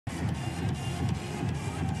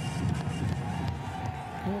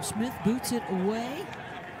Cole Smith boots it away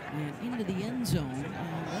and into the end zone.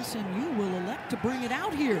 And SMU will elect to bring it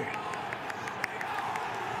out here.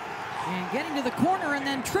 And getting to the corner and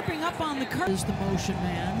then tripping up on the curve is the motion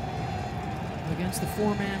man. Against the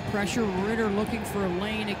four-man pressure, Ritter looking for a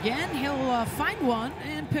lane again. He'll find one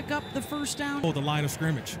and pick up the first down. Oh, the line of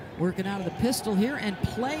scrimmage. Working out of the pistol here and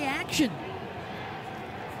play action.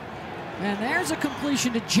 And there's a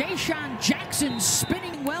completion to Jayshon Jackson,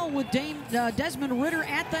 spinning well with Desmond Ritter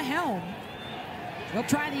at the helm. They'll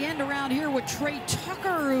try the end around here with Trey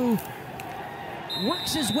Tucker, who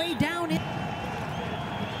works his way down in.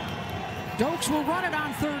 Dokes will run it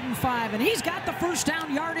on 3rd and 5, and he's got the first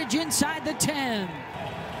down yardage inside the 10.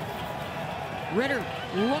 Ritter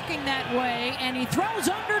looking that way, and he throws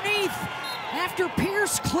underneath after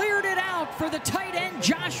Pierce cleared it out for the tight end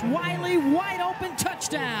Josh Wiley. Wide open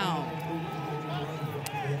touchdown.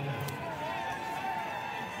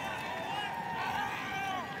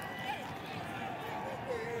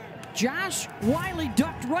 Josh Wiley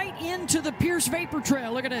ducked right into the Pierce vapor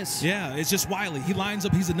trail. Look at this. Yeah, it's just Wiley. He lines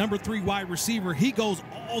up. He's a number 3 wide receiver. He goes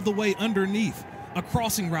all the way underneath a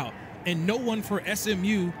crossing route, and no one for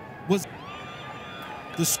SMU was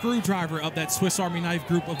the screwdriver of that Swiss Army knife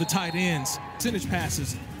group of the tight ends. Percentage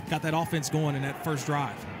passes got that offense going in that first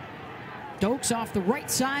drive. Dokes off the right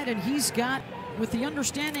side, and he's got, with the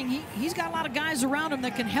understanding, he's got a lot of guys around him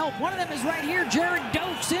that can help. One of them is right here, Jared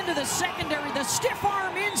Dokes into the secondary. The stiff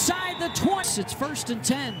arm inside the 20. It's 1st and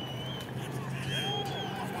 10.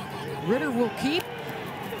 Ritter will keep.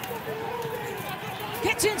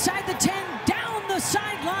 Gets inside the 10, down the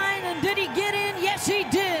sideline, and did he get in? Yes, he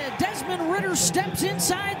did. Desmond Ritter steps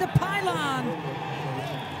inside the pylon.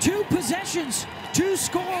 2 possessions, 2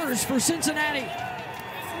 scores for Cincinnati.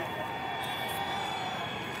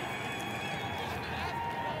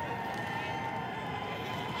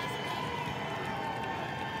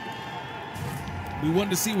 We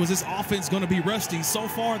wanted to see, was this offense going to be rusty? So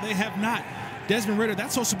far, they have not. Desmond Ritter,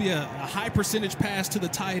 that's supposed to be a high percentage pass to the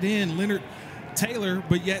tight end, Leonard Taylor,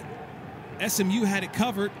 but yet SMU had it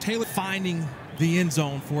covered. Taylor finding the end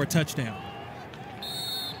zone for a touchdown.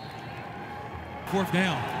 4th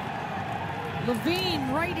down.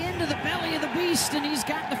 Levine right into the belly of the beast, and he's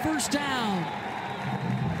got the first down.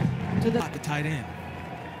 To the tight end.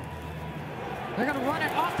 They're going to run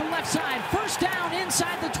it off the left side. First down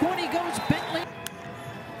inside the 20 goes Bentley.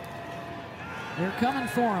 They're coming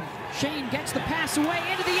for him. Shane gets the pass away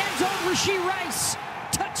into the end zone. Rashee Rice.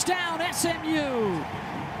 Touchdown, SMU.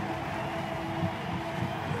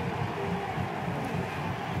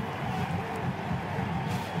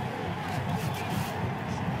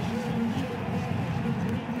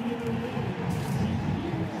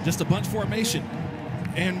 Just a bunch formation.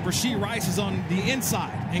 And Rashee Rice is on the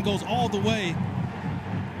inside and goes all the way.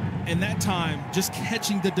 And that time, just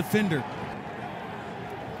catching the defender.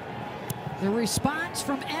 The response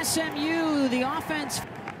from SMU, the offense.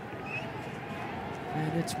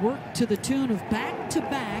 And it's worked to the tune of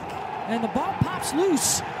back-to-back. And the ball pops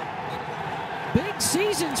loose. Big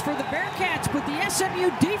seasons for the Bearcats, but the SMU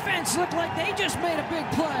defense looked like they just made a big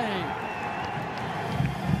play.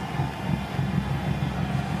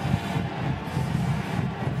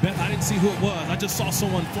 Beth, I didn't see who it was. I just saw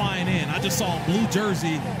someone flying in. I just saw a blue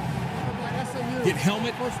jersey get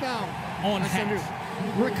helmet on hat.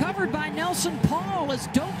 Recovered by Nelson Paul as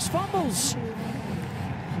Dokes fumbles.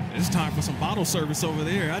 It's time for some bottle service over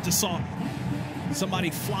there. I just saw somebody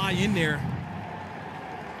fly in there.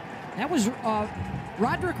 That was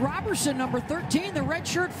Roderick Robertson, number 13, the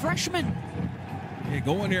redshirt freshman. Yeah,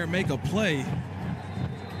 go in there and make a play.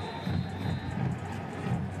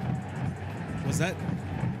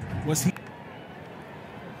 Was he?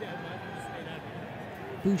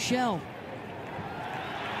 Bouchel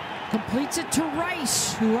completes it to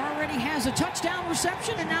Rice, who already has a touchdown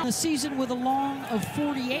reception, and now the season with a long of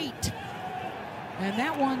 48. And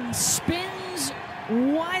that one spins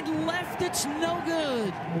wide left. It's no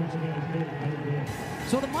good.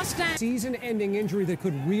 So the Mustangs. Season-ending injury that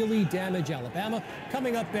could really damage Alabama.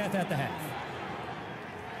 Coming up, Beth, at the half.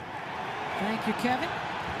 Thank you, Kevin.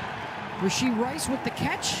 Rashee Rice with the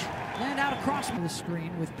catch. Land out across the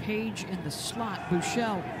screen with Page in the slot.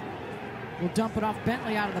 Bouchel will dump it off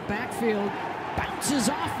Bentley out of the backfield. Bounces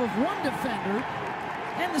off of one defender.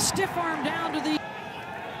 And the stiff arm down to the...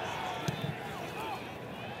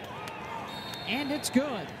 And it's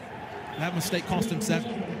good. That mistake cost him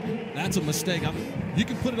 7. That's a mistake. You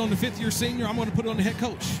can put it on the 5th-year senior. I'm going to put it on the head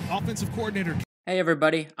coach, offensive coordinator. Hey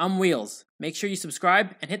everybody, I'm Wheels. Make sure you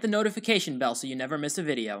subscribe and hit the notification bell so you never miss a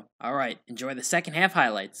video. Alright, enjoy the second half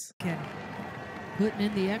highlights. Okay. putting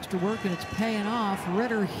in the extra work, and it's paying off.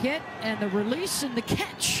 Ritter hit, and the release and the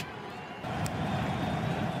catch.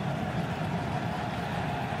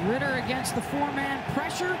 Ritter against the four-man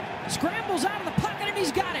pressure, scrambles out of the pocket, and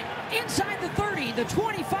he's got it. Inside the 30, the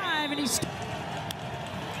 25, and he's...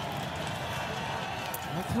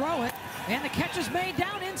 He'll throw it, and the catch is made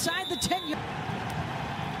down inside the 10-yard.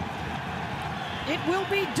 It will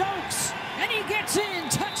be Dokes, and he gets in.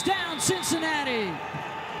 Touchdown, Cincinnati.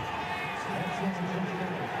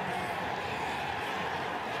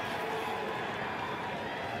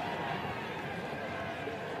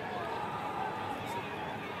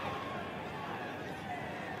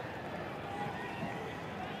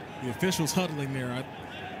 The officials huddling there.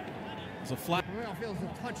 It's a flag. Feels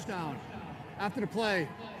a touchdown. After the play,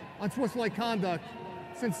 unsportsmanlike conduct,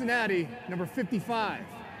 Cincinnati, number 55.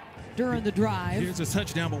 During the drive. Here's a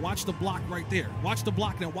touchdown, but watch the block right there. Watch the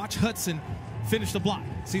block now. Watch Hudson finish the block.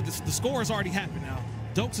 See, the score has already happened now.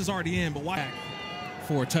 Dokes is already in, but watch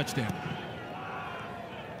for a touchdown.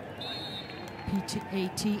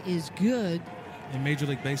 PTAT is good. In Major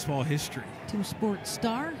League Baseball history. Two-sport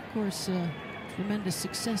star, of course, tremendous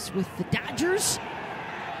success with the Dodgers.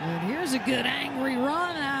 And here's a good angry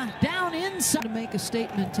run down inside to make a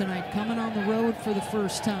statement tonight. Coming on the road for the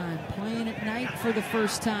first time, playing at night for the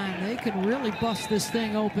first time. They can really bust this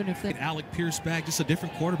thing open if they... Alec Pierce back, just a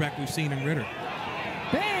different quarterback we've seen in Ritter.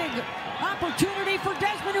 Big opportunity for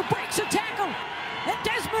Desmond, who breaks a tackle. And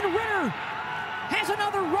Desmond Ritter has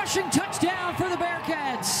another rushing touchdown for the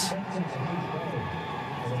Bearcats.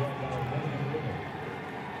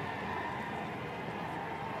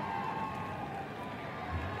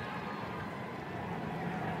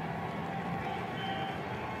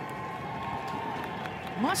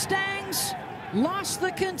 Mustangs lost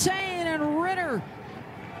the contain, and Ritter.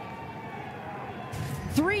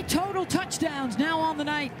 3 total touchdowns now on the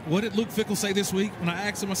night. What did Luke Fickell say this week? When I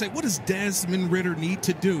asked him, I said, what does Desmond Ritter need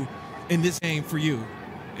to do in this game for you?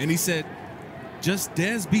 And he said, just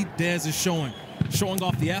Dez beat Dez is showing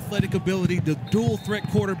off the athletic ability, the dual threat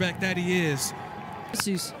quarterback that he is.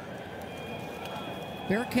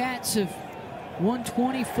 Bearcats have won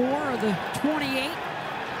 24 of the 28.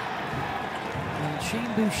 And Shane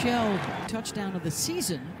Buechele, touchdown of the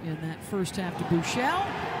season in that first half to Buechele,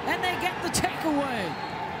 and they get the takeaway.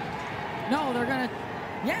 No, they're going to,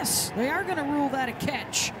 yes, they are going to rule that a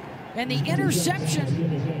catch. And the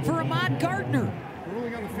interception for Ahmad Gardner. The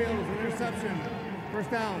ruling on the field is an interception. First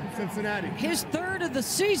down, Cincinnati. His third of the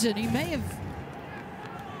season. He may have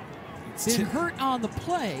been hurt on the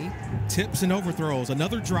play. Tips and overthrows.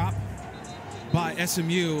 Another drop by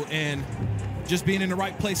SMU, and just being in the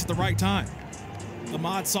right place at the right time.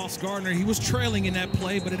 Ahmad Sauce Gardner, he was trailing in that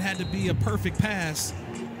play, but it had to be a perfect pass.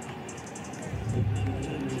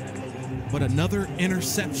 But another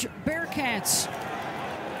interception. Bearcats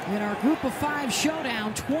in our group of 5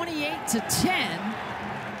 showdown, 28-10.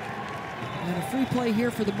 And a free play here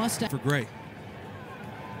for the Mustangs. For Gray.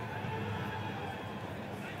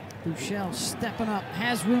 Buechele stepping up,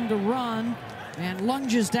 has room to run, and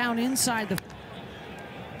lunges down inside the...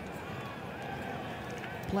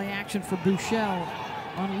 Play action for Buechele.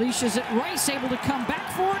 Unleashes it. Rice able to come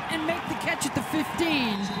back for it and make the catch at the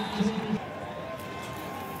 15.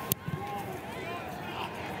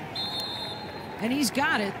 And he's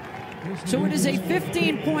got it. So it is a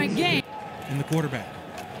 15-point game. And the quarterback.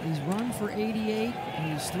 He's run for 88.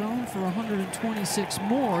 He's thrown for 126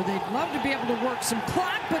 more. They'd love to be able to work some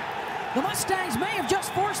clock, but the Mustangs may have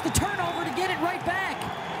just forced the turnover to get it right back.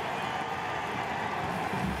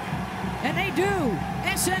 And they do.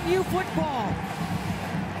 SMU football.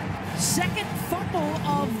 Second fumble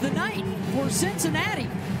of the night for Cincinnati.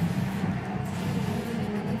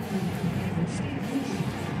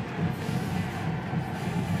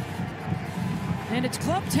 And it's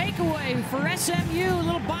club takeaway for SMU. A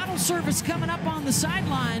little bottle service coming up on the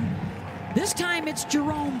sideline. This time it's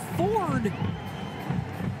Jerome Ford.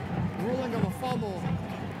 Ruling of a fumble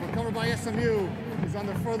recovered by SMU is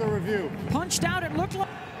under further review. Punched out, it looked like.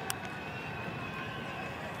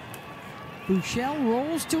 Buechele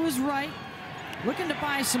rolls to his right, looking to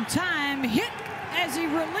buy some time. Hit as he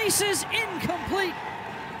releases, incomplete.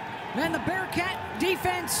 And the Bearcat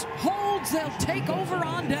defense holds. They'll take over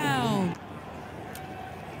on down.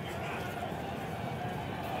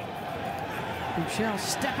 Buechele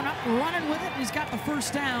stepping up, running with it, and he's got the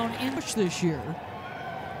first down in this year.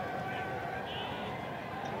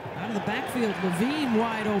 Out of the backfield, Levine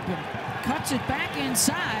wide open. Cuts it back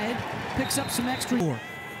inside, picks up some extra.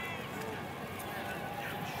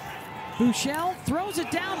 Buechele throws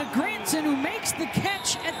it down to Granson, who makes the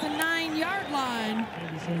catch at the 9-yard line.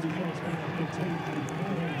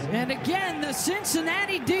 And again, the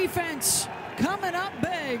Cincinnati defense coming up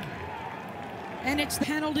big. And it's the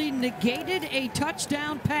penalty negated a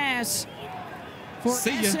touchdown pass for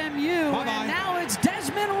SMU. Bye-bye. And now it's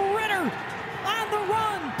Desmond Ritter on the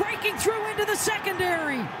run, breaking through into the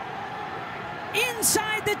secondary.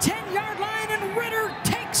 Inside the 10-yard line, and Ritter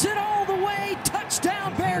takes it all the way.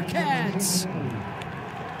 Touchdown, Bearcats.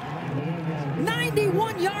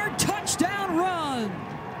 91-yard touchdown run.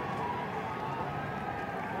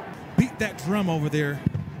 Beat that drum over there.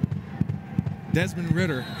 Desmond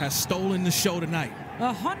Ritter has stolen the show tonight.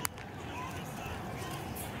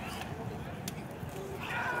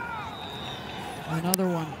 Another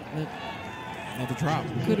one that Another drop.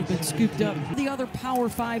 could have been scooped up. The other Power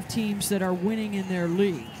 5 teams that are winning in their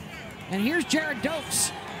league. And here's Jared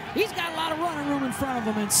Dokes. He's got a lot of running room in front of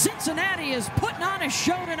him, and Cincinnati is putting on a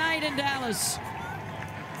show tonight in Dallas.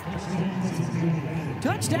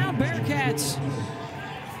 Touchdown, Bearcats.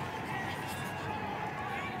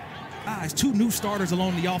 It's two new starters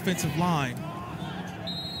along the offensive line.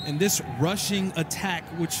 And this rushing attack,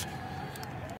 which